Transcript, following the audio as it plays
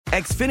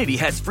Xfinity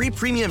has free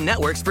premium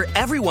networks for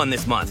everyone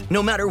this month,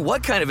 no matter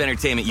what kind of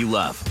entertainment you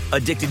love.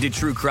 Addicted to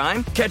true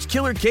crime? Catch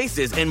killer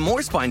cases and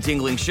more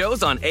spine-tingling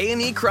shows on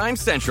A&E Crime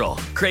Central.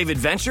 Crave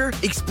adventure?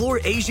 Explore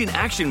Asian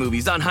action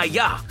movies on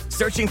Hi-Ya.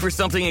 Searching for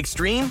something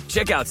extreme?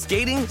 Check out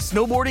skating,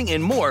 snowboarding,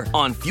 and more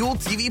on Fuel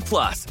TV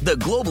Plus, the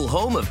global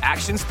home of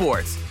action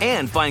sports.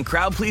 And find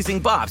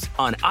crowd-pleasing bops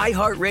on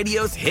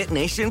iHeartRadio's Hit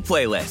Nation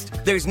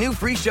playlist. There's new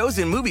free shows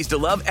and movies to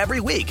love every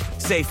week.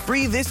 Say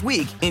free this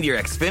week in your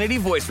Xfinity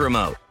voice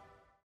remote.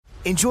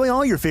 Enjoy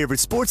all your favorite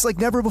sports like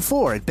never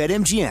before at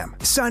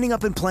BetMGM. Signing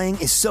up and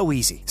playing is so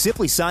easy.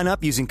 Simply sign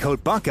up using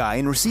code Buckeye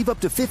and receive up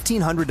to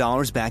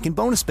 $1,500 back in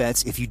bonus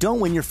bets if you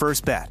don't win your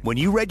first bet. When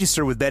you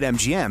register with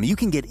BetMGM, you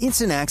can get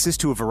instant access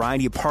to a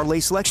variety of parlay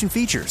selection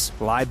features,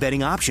 live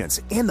betting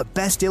options, and the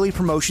best daily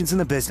promotions in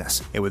the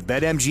business. And with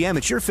BetMGM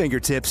at your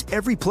fingertips,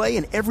 every play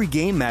and every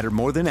game matter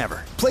more than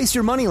ever. Place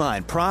your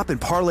moneyline, prop,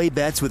 and parlay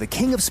bets with the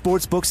king of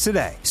sportsbooks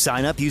today.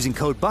 Sign up using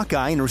code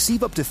Buckeye and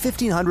receive up to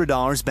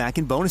 $1,500 back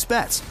in bonus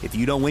bets if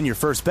you don't win your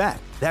first bet.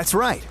 That's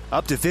right,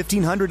 up to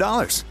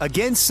 $1,500.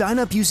 Again, sign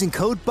up using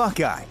code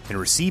Buckeye and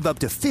receive up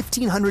to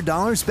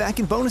 $1,500 back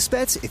in bonus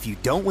bets if you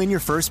don't win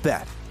your first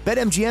bet.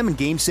 BetMGM and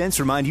GameSense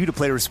remind you to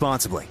play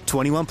responsibly.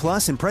 21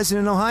 plus and present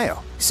in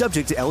Ohio.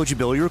 Subject to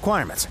eligibility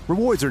requirements.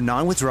 Rewards are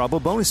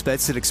non-withdrawable bonus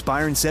bets that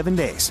expire in 7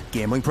 days.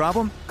 Gambling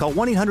problem? Call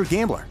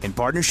 1-800-GAMBLER in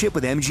partnership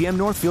with MGM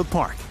Northfield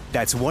Park.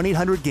 That's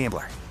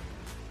 1-800-GAMBLER.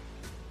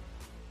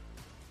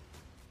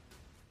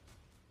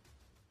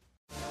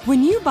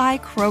 When you buy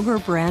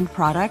Kroger brand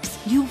products,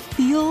 you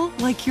feel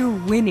like you're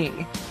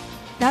winning.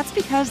 That's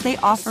because they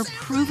offer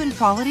proven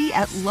quality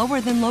at lower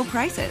than low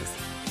prices.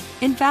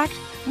 In fact,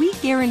 we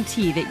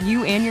guarantee that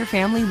you and your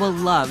family will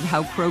love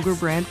how Kroger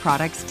brand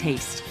products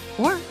taste,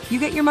 or you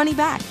get your money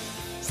back.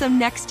 So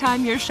next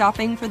time you're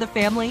shopping for the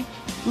family,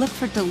 look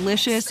for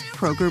delicious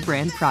Kroger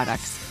brand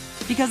products,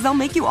 because they'll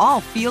make you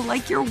all feel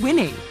like you're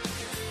winning.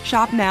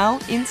 Shop now,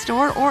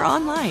 in-store, or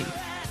online.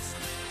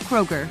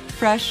 Kroger,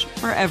 fresh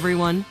for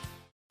everyone.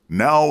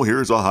 Now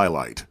here's a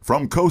highlight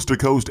from Coast to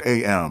Coast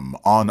AM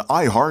on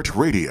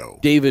iHeartRadio.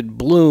 David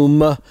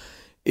Bloom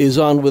is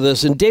on with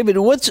us. And David,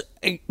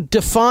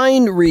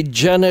 define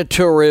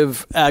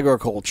regenerative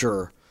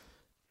agriculture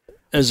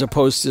as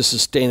opposed to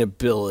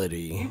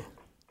sustainability?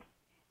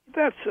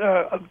 That's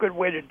a good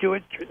way to do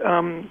it,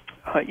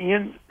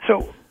 Ian.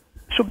 So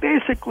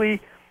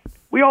basically,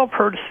 we all have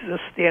heard of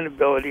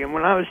sustainability, and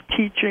when I was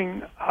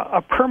teaching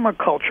a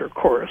permaculture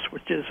course,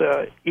 which is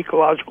an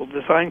ecological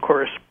design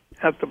course,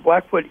 at the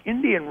Blackfoot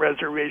Indian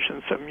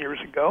Reservation some years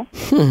ago,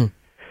 the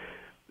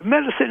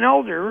medicine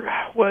elder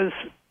was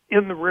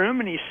in the room,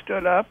 and he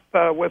stood up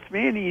with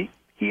me, and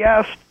he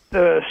asked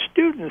the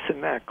students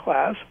in that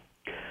class,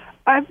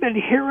 I've been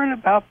hearing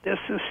about this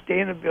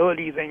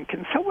sustainability thing.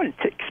 Can someone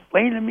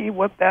explain to me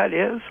what that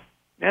is?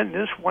 And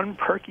this one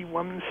perky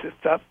woman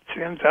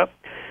stands up,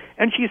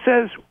 and she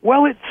says,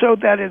 well, it's so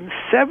that in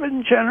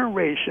 7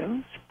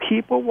 generations,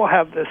 people will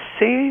have the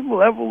same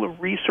level of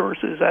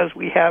resources as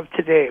we have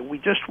today. We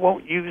just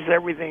won't use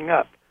everything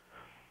up.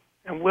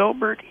 And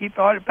Wilbert, he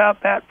thought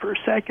about that for a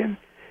second,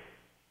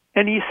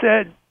 and he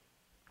said,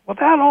 well,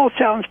 that all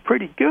sounds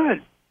pretty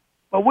good,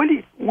 but when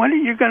are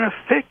you going to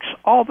fix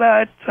all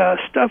that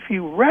stuff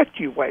you wrecked,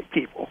 you white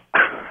people?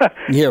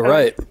 Yeah,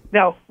 right.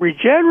 Now,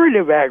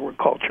 regenerative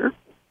agriculture,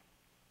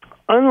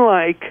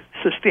 unlike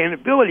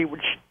sustainability,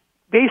 which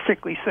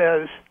basically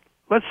says,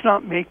 let's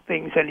not make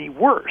things any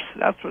worse.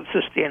 That's what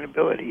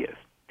sustainability is.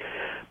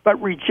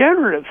 But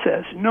regenerative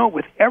says, no,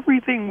 with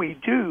everything we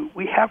do,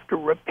 we have to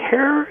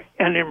repair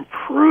and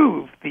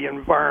improve the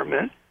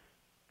environment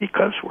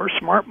because we're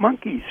smart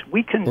monkeys.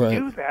 We can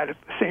do that at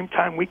the same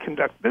time we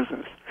conduct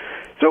business.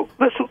 So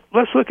let's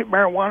look at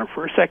marijuana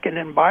for a second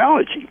in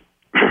biology.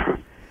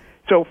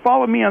 So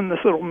follow me on this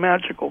little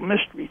magical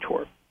mystery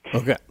tour.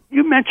 Okay.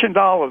 You mentioned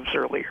olives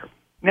earlier.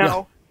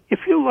 Now, if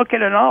you look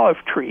at an olive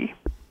tree,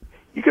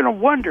 you're going to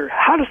wonder,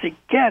 how does it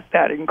get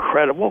that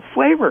incredible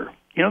flavor?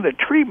 You know, the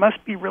tree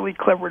must be really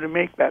clever to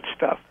make that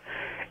stuff.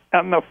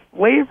 And the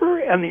flavor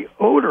and the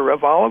odor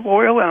of olive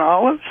oil and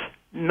olives,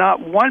 not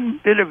one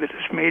bit of it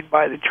is made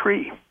by the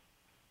tree.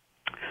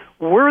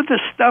 Where the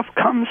stuff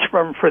comes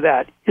from for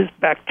that is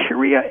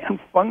bacteria and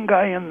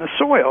fungi in the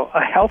soil,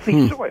 a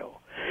healthy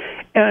soil.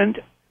 And,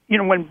 you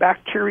know, when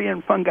bacteria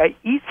and fungi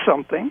eat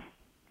something,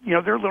 you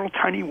know, they're little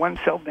tiny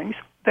one-celled things,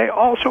 they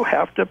also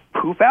have to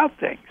poop out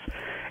things.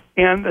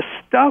 And the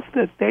stuff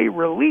that they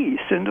release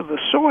into the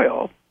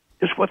soil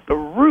is what the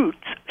roots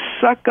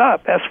suck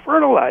up as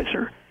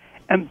fertilizer,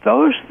 and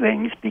those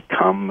things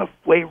become the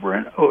flavor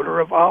and odor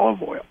of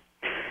olive oil.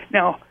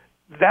 Now,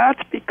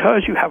 that's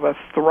because you have a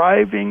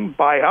thriving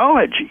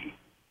biology,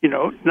 you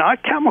know,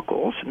 not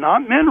chemicals,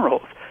 not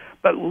minerals,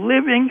 but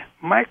living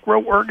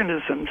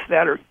microorganisms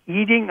that are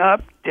eating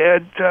up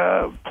dead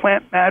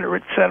plant matter,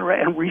 etc.,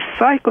 and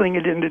recycling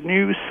it into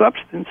new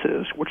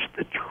substances, which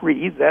the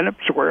tree then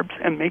absorbs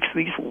and makes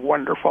these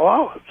wonderful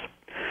olives.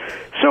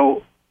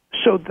 So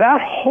that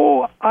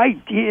whole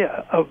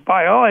idea of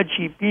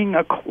biology being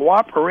a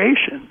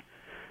cooperation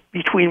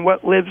between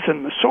what lives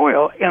in the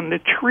soil and the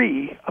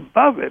tree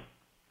above it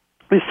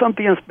is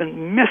something that's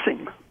been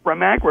missing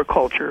from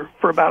agriculture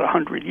for about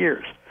 100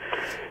 years.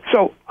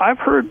 So I've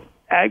heard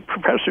ag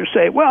professors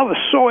say, well, the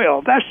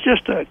soil, that's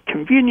just a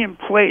convenient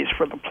place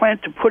for the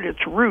plant to put its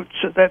roots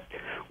so that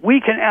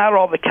we can add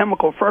all the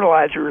chemical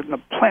fertilizer and the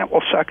plant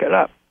will suck it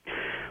up.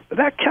 But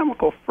that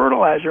chemical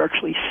fertilizer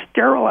actually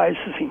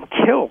sterilizes and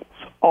kills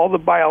all the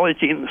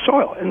biology in the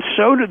soil. And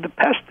so do the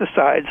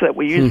pesticides that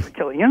we use for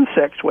killing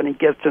insects. When it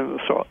gets into the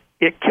soil,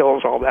 it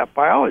kills all that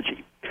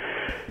biology.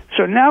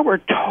 So now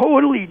we're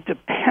totally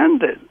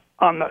dependent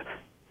on the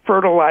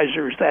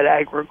fertilizers that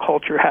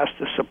agriculture has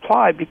to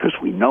supply because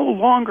we no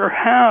longer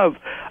have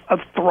a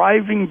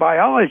thriving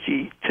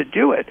biology to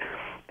do it.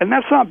 And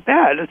that's not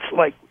bad. It's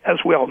like, as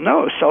we all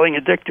know, selling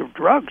addictive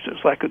drugs is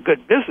like a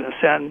good business,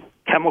 and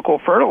chemical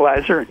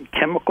fertilizer and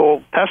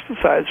chemical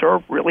pesticides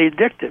are really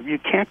addictive. You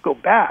can't go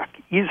back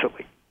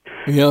easily.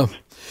 Yeah.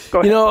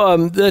 Go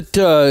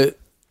ahead.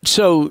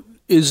 So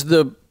is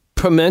the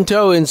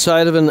pimento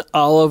inside of an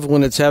olive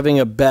when it's having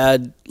a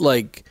bad,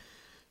 like,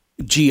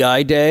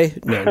 GI day?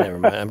 No, never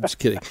mind. I'm just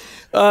kidding.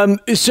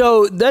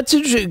 So that's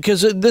interesting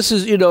because this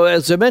is,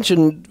 as I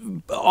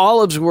mentioned,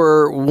 olives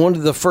were one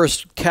of the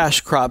first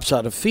cash crops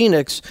out of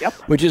Phoenix, yep.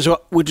 which is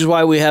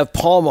why we have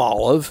palm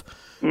olive,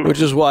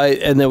 which is why,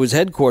 and that was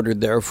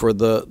headquartered there for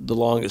the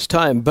longest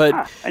time.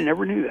 But I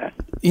never knew that.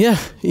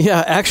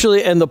 Yeah,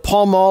 actually, and the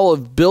palm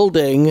olive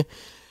building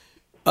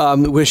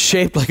was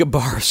shaped like a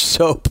bar of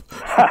soap,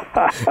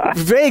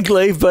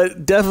 vaguely,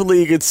 but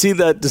definitely you could see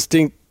that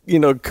distinct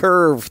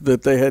curve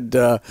that they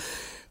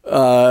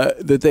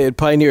had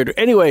pioneered.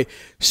 Anyway,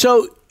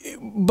 so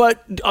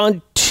but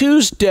on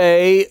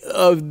Tuesday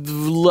of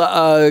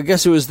I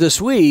guess it was this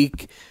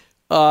week,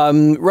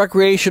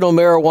 recreational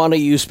marijuana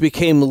use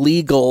became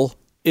legal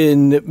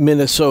in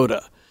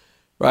Minnesota,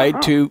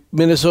 right? To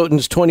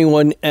Minnesotans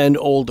 21 and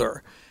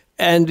older.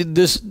 And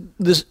this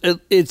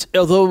it's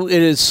although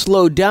it has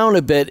slowed down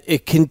a bit,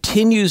 it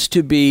continues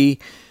to be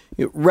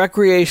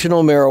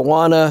recreational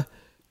marijuana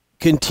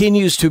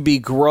continues to be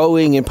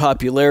growing in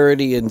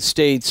popularity in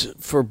states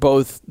for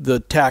both the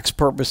tax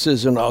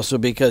purposes and also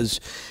because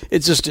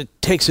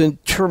it takes a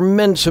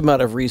tremendous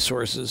amount of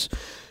resources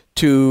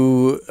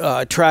to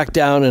track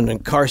down and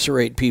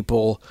incarcerate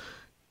people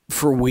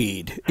for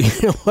weed.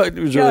 What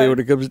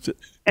it comes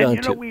down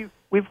to.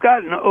 We've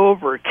gotten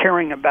over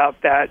caring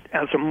about that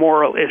as a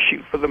moral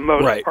issue for the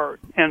most part.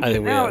 And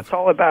now it's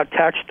all about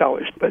tax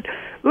dollars. But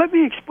let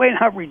me explain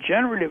how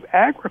regenerative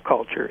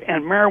agriculture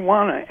and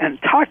marijuana and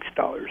tax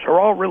dollars are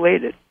all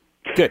related.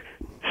 Good.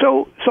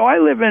 So I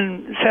live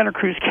in Santa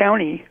Cruz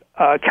County,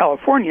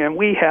 California, and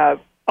we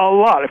have a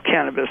lot of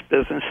cannabis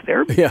business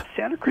there. Yeah.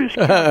 Santa Cruz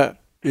County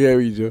yeah,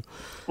 we do.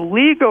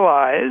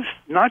 legalized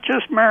not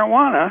just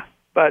marijuana,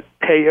 but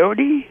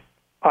peyote,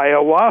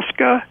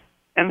 ayahuasca,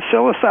 and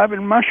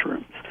psilocybin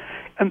mushrooms.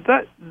 And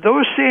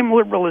those same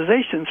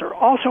liberalizations are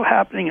also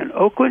happening in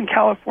Oakland,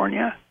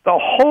 California, the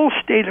whole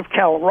state of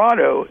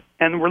Colorado,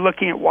 and we're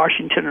looking at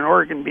Washington and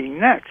Oregon being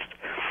next.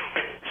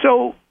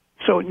 So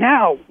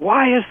now,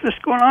 why is this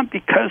going on?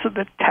 Because of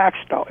the tax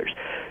dollars.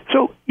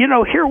 So,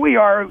 here we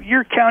are,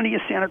 your county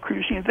is Santa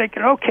Cruz, and you're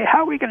thinking, okay, how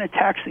are we going to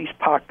tax these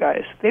pot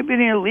guys? They've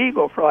been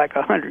illegal for like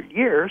 100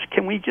 years.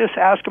 Can we just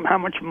ask them how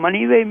much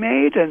money they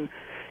made and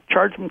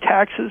charge them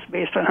taxes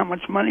based on how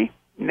much money?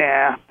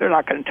 Nah, they're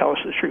not going to tell us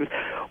the truth.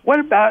 What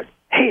about,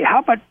 hey,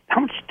 how much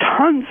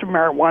tons of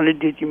marijuana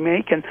did you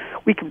make, and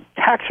we can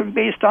tax them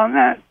based on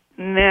that?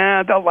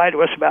 Nah, they'll lie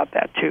to us about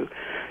that too.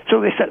 So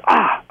they said,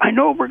 I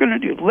know what we're going to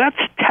do. Let's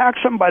tax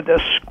them by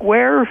the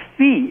square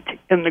feet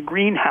in the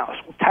greenhouse.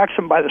 We'll tax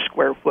them by the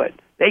square foot.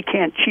 They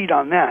can't cheat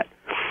on that.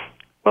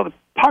 Well, the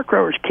pot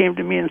growers came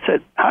to me and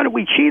said, how do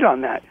we cheat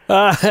on that?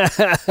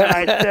 And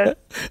I said,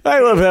 I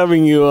love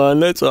having you on.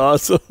 That's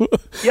awesome.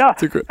 Yeah.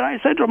 And I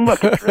said to them,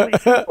 look, it's really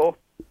simple.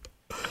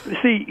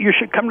 See, you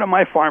should come to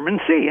my farm and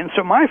see. And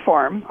so my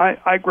farm,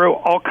 I grow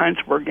all kinds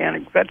of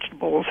organic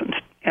vegetables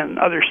and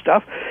other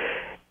stuff.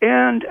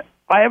 And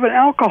I have an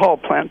alcohol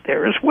plant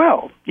there as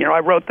well. I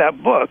wrote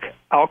that book,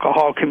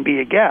 Alcohol Can Be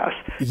a Gas.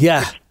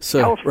 Yeah. It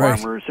tells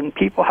farmers and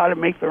people how to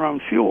make their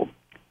own fuel.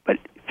 But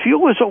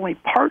fuel is only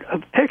part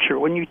of the picture.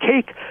 When you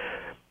take,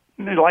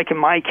 like in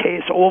my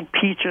case, old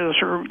peaches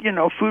or,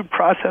 food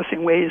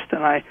processing waste,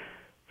 and I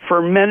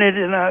ferment it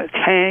in a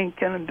tank,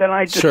 and then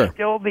I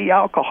distill the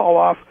alcohol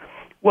off.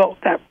 Well,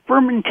 that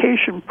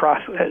fermentation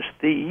process,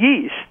 the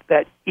yeast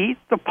that eat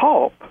the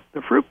pulp,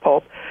 the fruit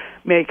pulp,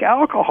 make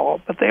alcohol,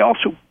 but they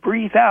also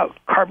breathe out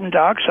carbon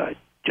dioxide,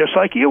 just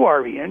like you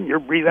are, Ian. You're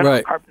breathing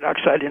out carbon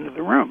dioxide into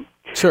the room.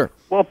 Sure.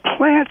 Well,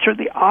 plants are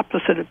the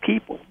opposite of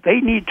people. They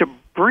need to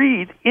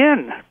breathe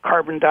in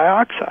carbon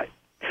dioxide.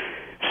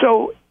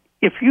 So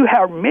if you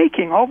are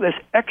making all this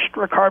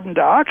extra carbon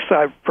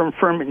dioxide from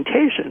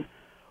fermentation,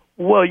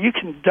 well, you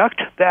can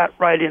duct that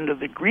right into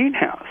the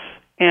greenhouse.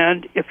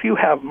 And if you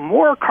have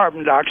more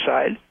carbon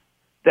dioxide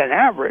than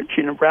average,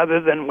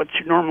 rather than what's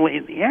normally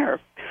in the air,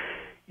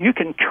 you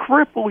can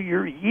triple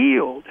your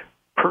yield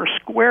per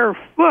square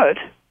foot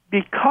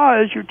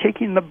because you're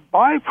taking the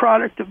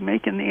byproduct of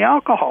making the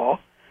alcohol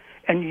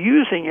and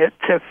using it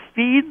to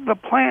feed the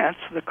plants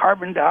the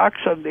carbon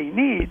dioxide they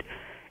need.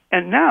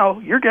 And now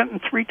you're getting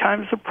 3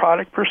 times the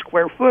product per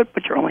square foot,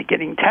 but you're only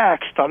getting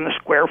taxed on the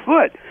square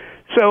foot.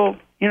 So,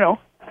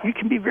 you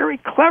can be very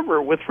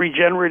clever with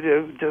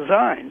regenerative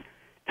design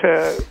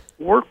to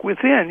work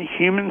within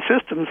human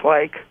systems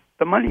like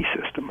the money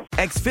system.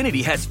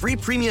 Xfinity has free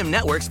premium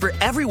networks for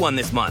everyone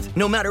this month,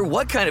 no matter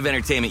what kind of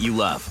entertainment you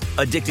love.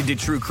 Addicted to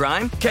true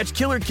crime? Catch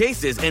killer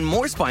cases and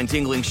more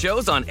spine-tingling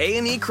shows on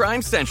A&E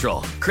Crime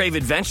Central. Crave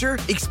adventure?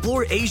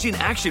 Explore Asian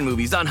action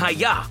movies on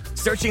Hi-Ya.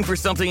 Searching for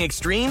something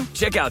extreme?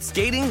 Check out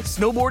skating,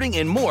 snowboarding,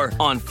 and more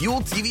on Fuel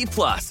TV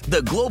Plus,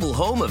 the global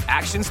home of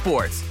action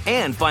sports.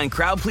 And find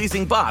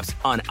crowd-pleasing bops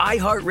on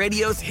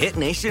iHeartRadio's Hit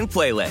Nation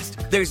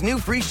playlist. There's new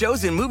free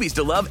shows and movies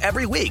to love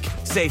every week.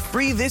 Say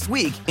free this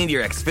week in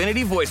your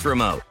Xfinity voice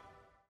remote.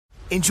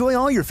 Enjoy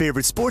all your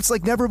favorite sports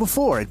like never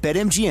before at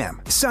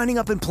BetMGM. Signing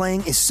up and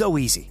playing is so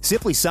easy.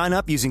 Simply sign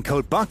up using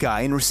code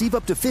Buckeye and receive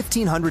up to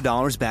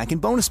 $1,500 back in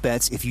bonus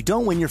bets if you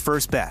don't win your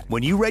first bet.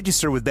 When you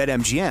register with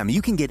BetMGM,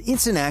 you can get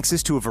instant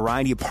access to a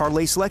variety of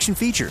parlay selection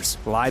features,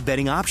 live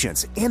betting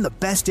options, and the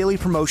best daily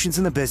promotions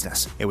in the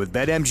business. And with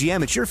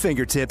BetMGM at your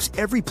fingertips,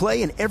 every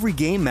play and every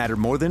game matter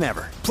more than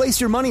ever.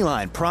 Place your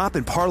moneyline, prop,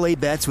 and parlay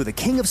bets with the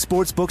king of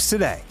sportsbooks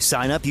today.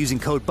 Sign up using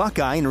code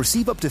Buckeye and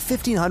receive up to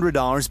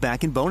 $1,500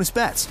 back in bonus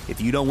bets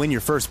if you don't win your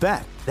first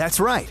bet. That's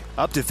right,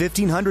 up to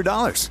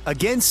 $1,500.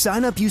 Again,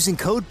 sign up using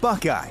code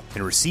Buckeye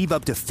and receive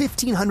up to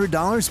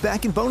 $1,500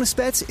 back in bonus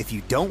bets if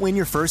you don't win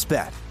your first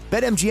bet.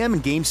 BetMGM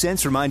and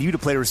GameSense remind you to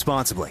play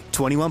responsibly.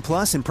 21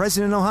 plus and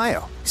present in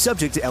Ohio.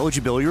 Subject to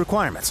eligibility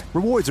requirements.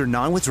 Rewards are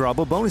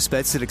non-withdrawable bonus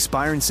bets that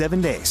expire in 7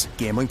 days.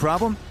 Gambling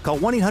problem? Call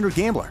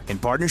 1-800-GAMBLER in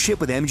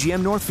partnership with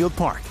MGM Northfield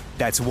Park.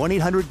 That's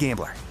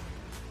 1-800-GAMBLER.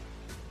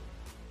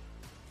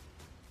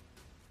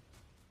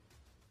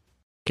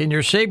 Can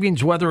your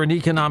savings weather an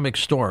economic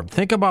storm?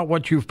 Think about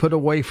what you've put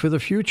away for the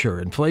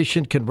future.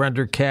 Inflation can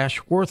render cash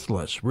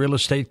worthless. Real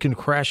estate can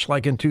crash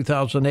like in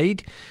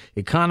 2008.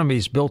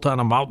 Economies built on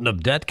a mountain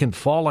of debt can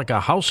fall like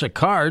a house of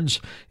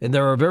cards. And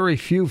there are very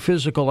few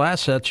physical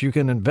assets you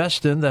can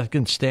invest in that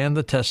can stand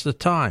the test of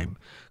time.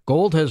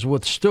 Gold has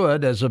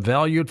withstood as a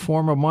valued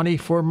form of money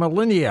for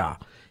millennia.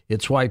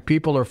 It's why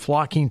people are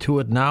flocking to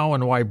it now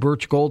and why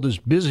Birch Gold is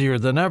busier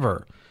than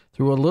ever.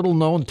 Through a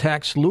little-known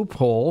tax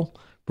loophole,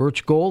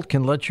 Birch Gold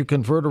can let you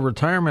convert a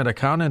retirement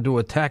account into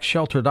a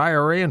tax-sheltered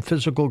IRA in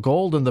physical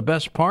gold, and the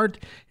best part,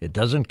 it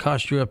doesn't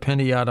cost you a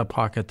penny out of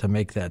pocket to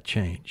make that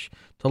change.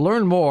 To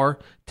learn more,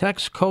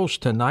 text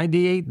COAST to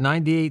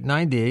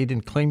 989898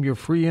 and claim your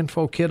free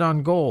info kit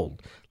on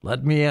gold.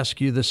 Let me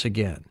ask you this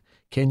again.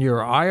 Can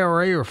your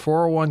IRA or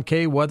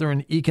 401k weather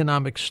an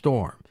economic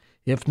storm?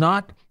 If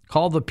not,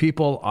 call the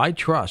people I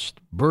trust,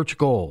 Birch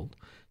Gold.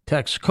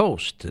 Text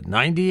COAST to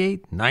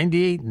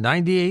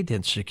 989898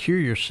 and secure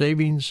your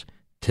savings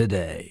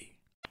today.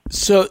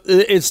 So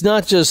it's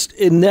not just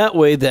in that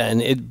way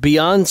then, it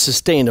beyond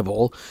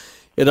sustainable,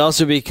 it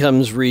also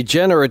becomes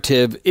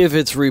regenerative if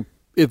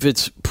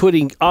it's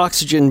putting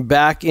oxygen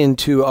back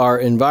into our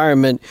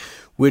environment,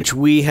 which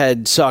we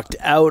had sucked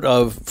out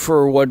of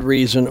for one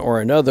reason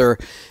or another.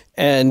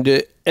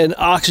 And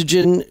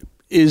oxygen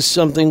is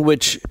something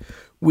which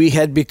we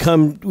had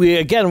become,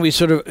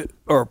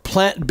 or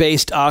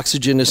plant-based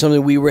oxygen is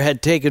something we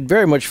had taken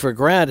very much for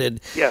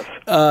granted. Yes.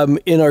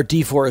 In our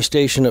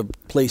deforestation of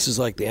places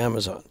like the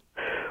Amazon.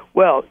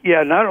 Well,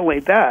 yeah, not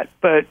only that,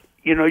 but,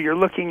 you're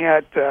looking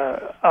at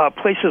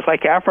places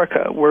like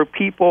Africa where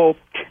people,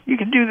 you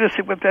can do this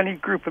with any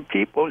group of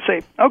people.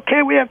 Say,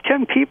 okay, we have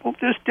 10 people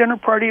at this dinner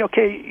party.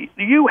 Okay,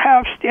 you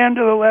have stand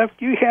to the left,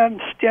 you have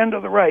stand to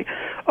the right.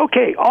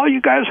 Okay, all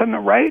you guys on the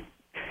right,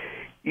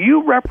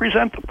 you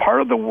represent the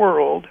part of the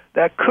world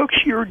that cooks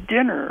your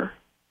dinner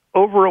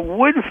over a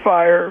wood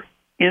fire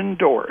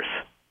indoors.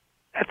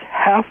 That's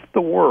half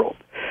the world.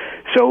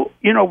 So,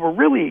 we're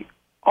really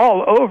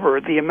all over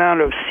the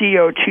amount of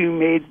CO2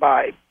 made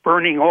by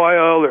burning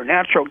oil or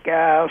natural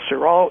gas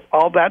or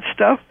all that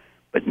stuff.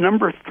 But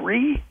number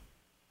 3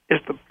 is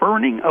the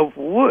burning of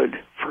wood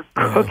for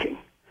cooking.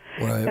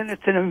 Right. And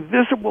it's an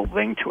invisible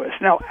thing to us.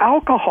 Now,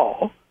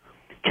 alcohol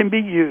can be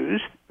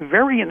used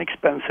very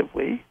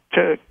inexpensively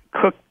to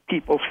cook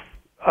people's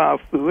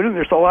food, and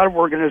there's a lot of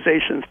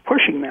organizations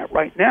pushing that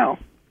right now.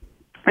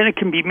 And it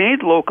can be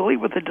made locally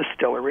with a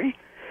distillery,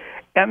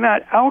 and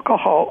that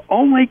alcohol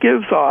only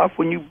gives off,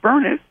 when you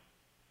burn it,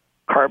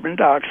 carbon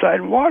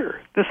dioxide and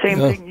water, the same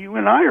thing you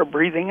and I are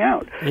breathing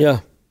out. Yeah.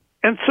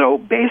 And so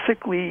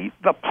basically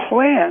the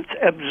plants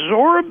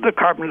absorb the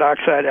carbon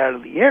dioxide out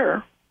of the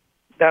air.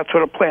 That's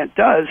what a plant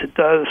does. It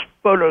does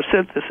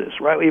photosynthesis,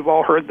 right? We've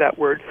all heard that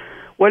word.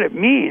 What it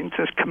means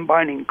is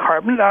combining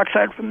carbon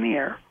dioxide from the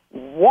air,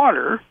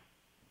 water,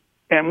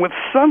 and with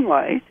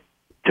sunlight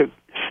to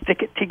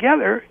stick it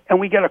together, and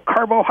we get a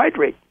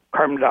carbohydrate,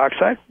 carbon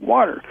dioxide,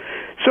 water.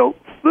 So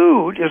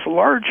food is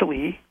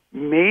largely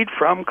made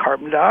from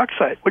carbon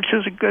dioxide, which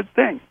is a good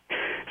thing.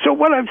 So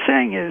what I'm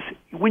saying is,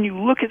 when you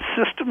look at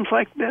systems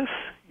like this,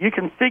 you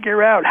can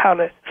figure out how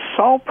to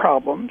solve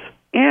problems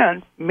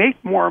and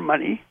make more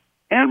money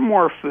and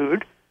more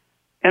food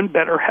and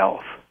better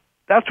health.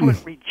 That's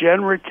what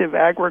regenerative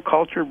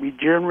agriculture,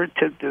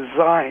 regenerative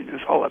design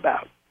is all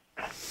about.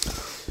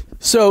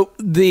 So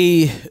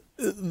the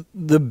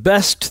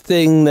best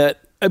thing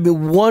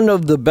one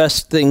of the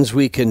best things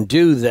we can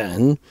do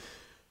then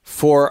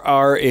for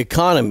our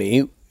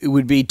economy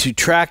would be to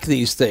track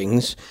these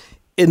things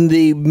in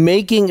the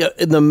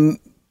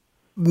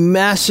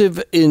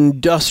massive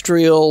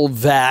industrial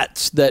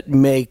vats that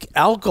make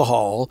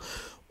alcohol,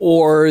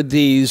 or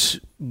these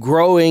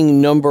growing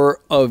number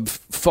of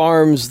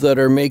farms that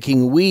are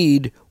making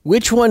weed.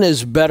 Which one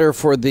is better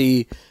for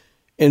the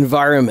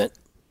environment?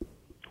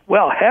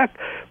 Well, heck,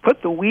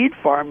 put the weed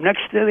farm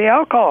next to the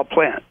alcohol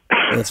plant.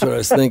 That's what I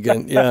was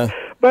thinking, yeah.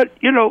 But,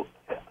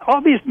 all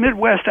these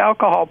Midwest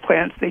alcohol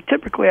plants, they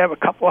typically have a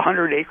couple of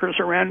 100 acres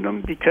around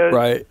them because,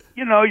 right.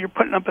 You're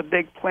putting up a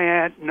big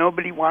plant.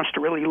 Nobody wants to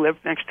really live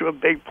next to a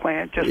big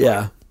plant. They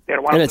don't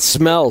want and it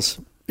smells.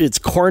 It's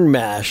corn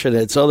mash and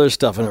it's other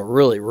stuff, and it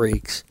really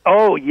reeks.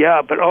 Oh,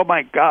 yeah, but oh,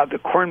 my God, the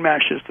corn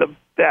mash is the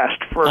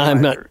best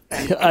fertilizer.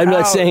 I'm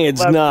not saying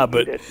it's not,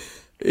 but...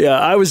 Yeah,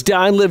 I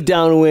lived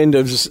downwind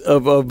of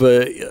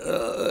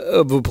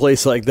a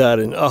place like that,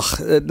 and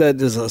that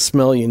is a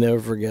smell you never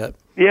forget.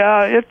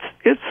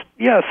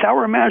 Yeah,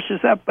 sour mash is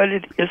that, but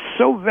it is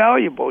so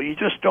valuable. You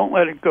just don't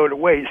let it go to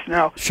waste.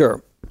 Now,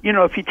 sure,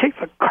 if you take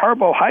the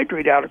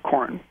carbohydrate out of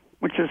corn,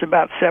 which is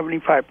about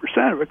 75%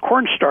 of it,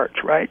 corn starch,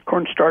 right?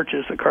 Corn starch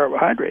is the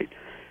carbohydrate.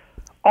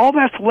 All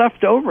that's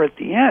left over at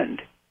the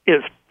end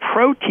is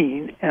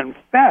protein and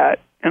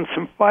fat and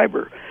some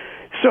fiber.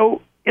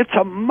 So it's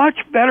a much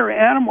better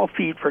animal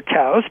feed for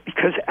cows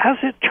because, as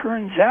it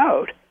turns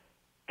out,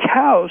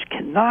 cows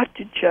cannot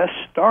digest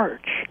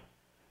starch.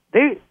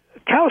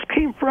 Cows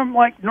came from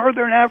like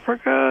northern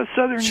Africa,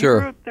 southern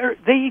Europe.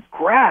 They eat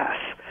grass.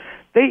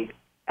 They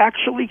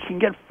actually can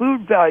get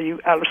food value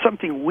out of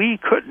something we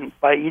couldn't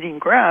by eating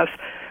grass.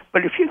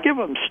 But if you give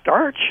them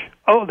starch,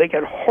 they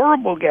get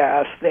horrible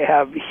gas. They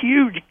have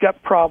huge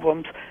gut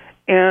problems.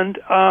 And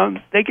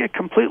they get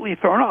completely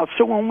thrown off.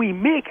 So when we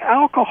make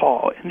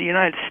alcohol in the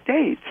United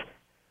States,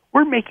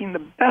 we're making the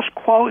best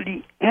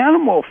quality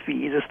animal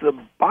feed as the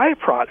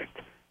byproduct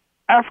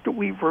after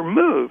we've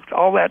removed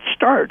all that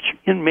starch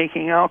in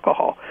making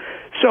alcohol.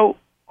 So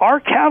our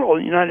cattle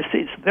in the United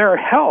States, their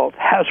health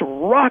has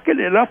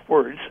rocketed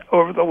upwards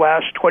over the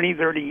last 20,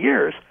 30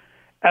 years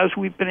as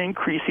we've been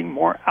increasing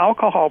more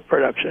alcohol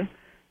production.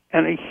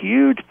 And a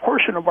huge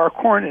portion of our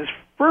corn is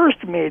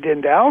first made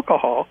into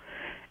alcohol,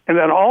 and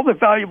then all the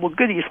valuable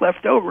goodies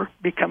left over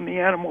become the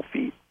animal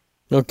feed.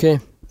 Okay,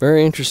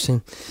 very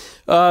interesting.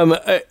 What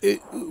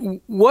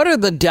are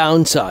the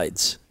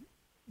downsides?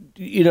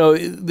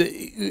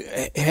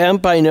 The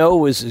hemp, I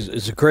know,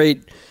 is a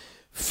great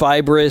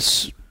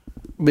fibrous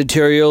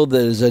material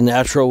that is a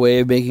natural way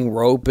of making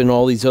rope and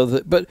all these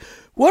other. But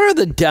what are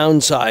the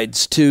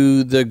downsides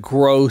to the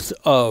growth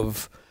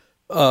of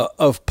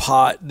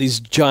pot?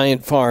 These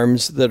giant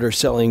farms that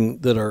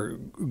are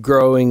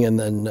growing and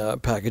then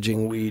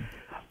packaging weed.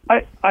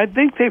 I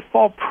think they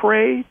fall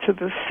prey to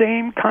the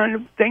same kind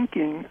of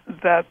thinking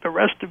that the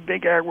rest of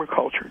big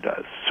agriculture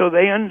does. So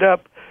they end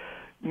up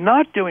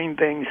not doing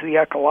things the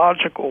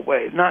ecological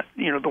way, not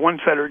the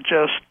ones that are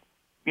just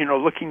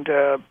looking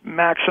to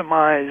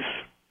maximize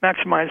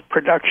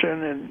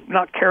production and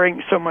not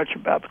caring so much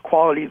about the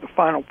quality of the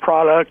final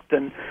product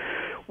and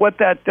what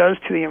that does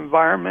to the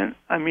environment.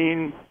 I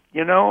mean,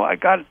 I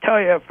got to tell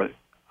you,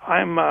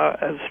 I'm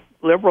as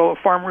liberal a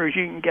farmer as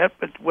you can get,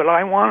 but would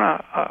I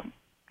want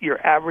your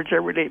average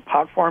everyday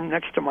pot farm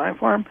next to my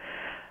farm?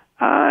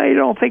 I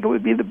don't think it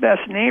would be the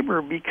best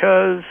neighbor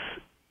because,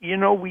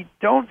 we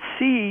don't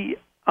see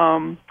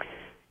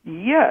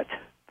yet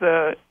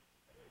the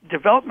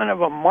development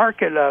of a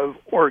market of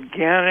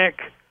organic,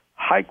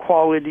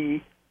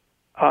 high-quality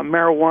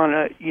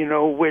marijuana,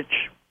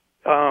 which,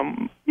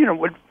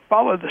 would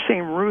follow the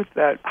same route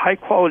that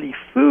high-quality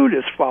food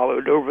has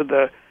followed over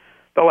the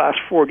last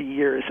 40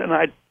 years. And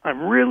I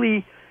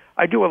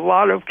do a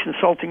lot of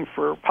consulting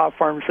for pot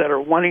farms that are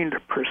wanting to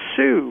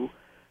pursue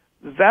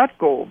that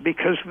goal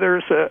because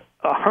there's a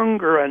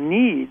hunger, a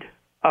need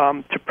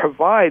to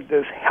provide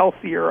this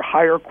healthier,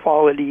 higher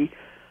quality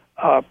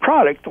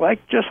product,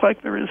 just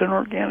like there is in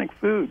organic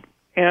food.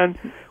 And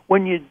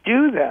when you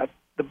do that,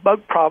 the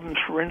bug problems,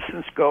 for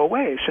instance, go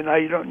away. So now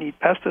you don't need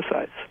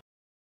pesticides.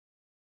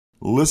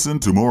 Listen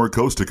to more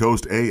Coast to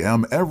Coast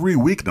AM every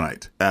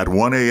weeknight at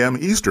 1 a.m.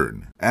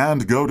 Eastern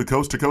and go to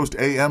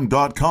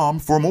coasttocoastam.com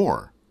for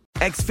more.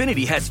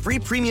 Xfinity has free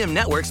premium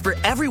networks for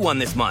everyone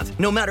this month,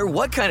 no matter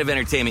what kind of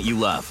entertainment you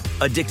love.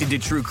 Addicted to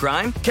true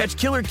crime? Catch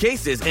killer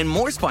cases and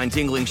more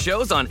spine-tingling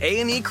shows on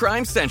A&E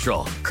Crime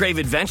Central. Crave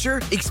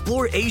adventure?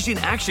 Explore Asian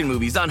action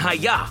movies on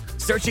Hi-YAH.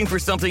 Searching for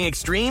something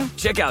extreme?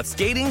 Check out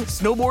skating,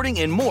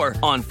 snowboarding, and more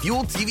on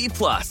Fuel TV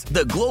Plus,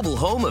 the global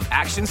home of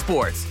action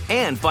sports.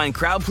 And find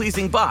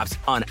crowd-pleasing bops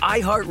on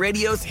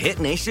iHeartRadio's Hit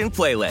Nation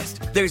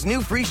playlist. There's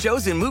new free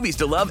shows and movies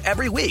to love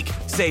every week.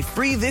 Say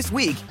free this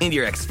week in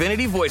your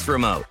Xfinity voice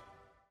remote.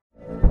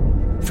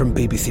 From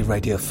BBC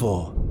Radio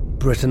 4,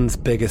 Britain's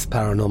biggest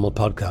paranormal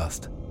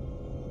podcast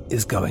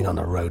is going on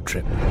a road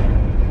trip.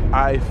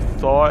 I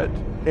thought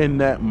in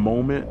that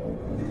moment,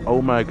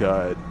 oh my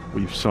God,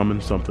 we've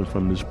summoned something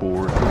from this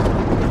board.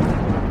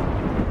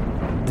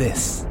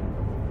 This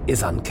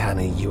is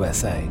Uncanny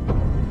USA.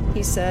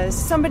 He says,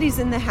 somebody's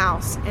in the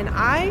house, and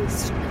I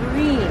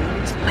screamed.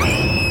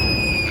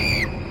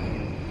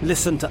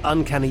 Listen to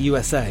Uncanny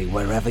USA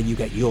wherever you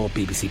get your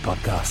BBC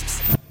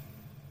podcasts,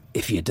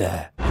 if you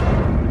dare.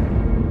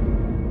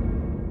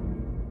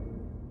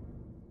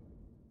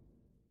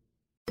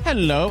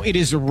 Hello, it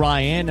is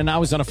Ryan, and I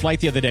was on a flight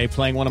the other day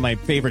playing one of my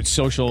favorite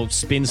social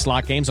spin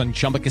slot games on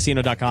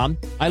ChumbaCasino.com.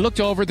 I looked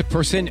over at the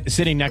person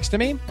sitting next to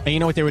me, and you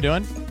know what they were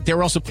doing? They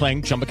were also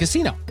playing Chumba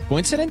Casino.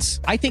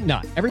 Coincidence? I think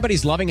not.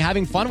 Everybody's loving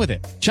having fun with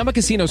it. Chumba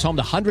Casino is home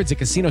to hundreds of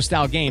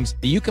casino-style games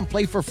that you can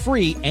play for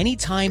free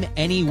anytime,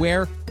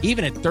 anywhere,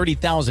 even at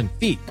 30,000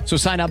 feet. So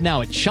sign up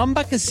now at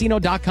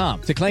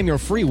ChumbaCasino.com to claim your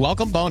free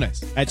welcome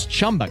bonus. That's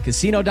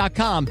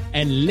ChumbaCasino.com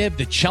and live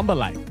the Chumba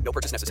life. No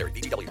purchase necessary.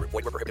 VGW. Void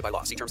where prohibited by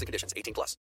law. See terms and conditions. 18+.